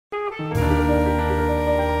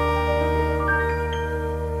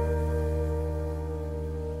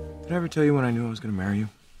Did I ever tell you when I knew I was going to marry you?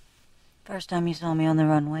 First time you saw me on the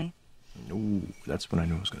runway? No, that's when I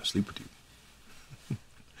knew I was going to sleep with you.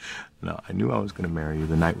 No, I knew I was going to marry you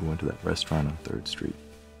the night we went to that restaurant on 3rd Street.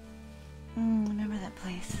 Remember that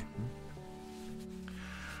place?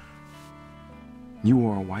 You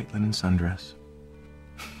wore a white linen sundress.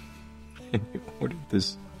 And you ordered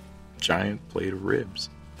this giant plate of ribs.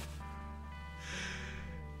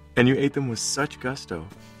 And you ate them with such gusto.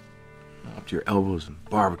 Up to your elbows in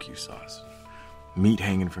barbecue sauce. Meat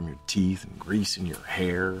hanging from your teeth and grease in your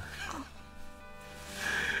hair.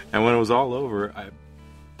 And when it was all over, I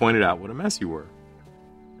pointed out what a mess you were.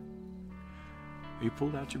 You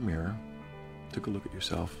pulled out your mirror, took a look at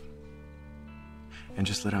yourself, and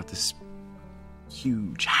just let out this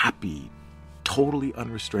huge, happy, totally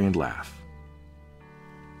unrestrained laugh.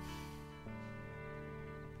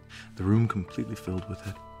 The room completely filled with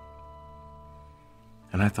it.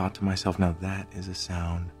 And I thought to myself, now that is a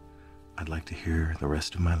sound I'd like to hear the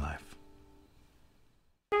rest of my life.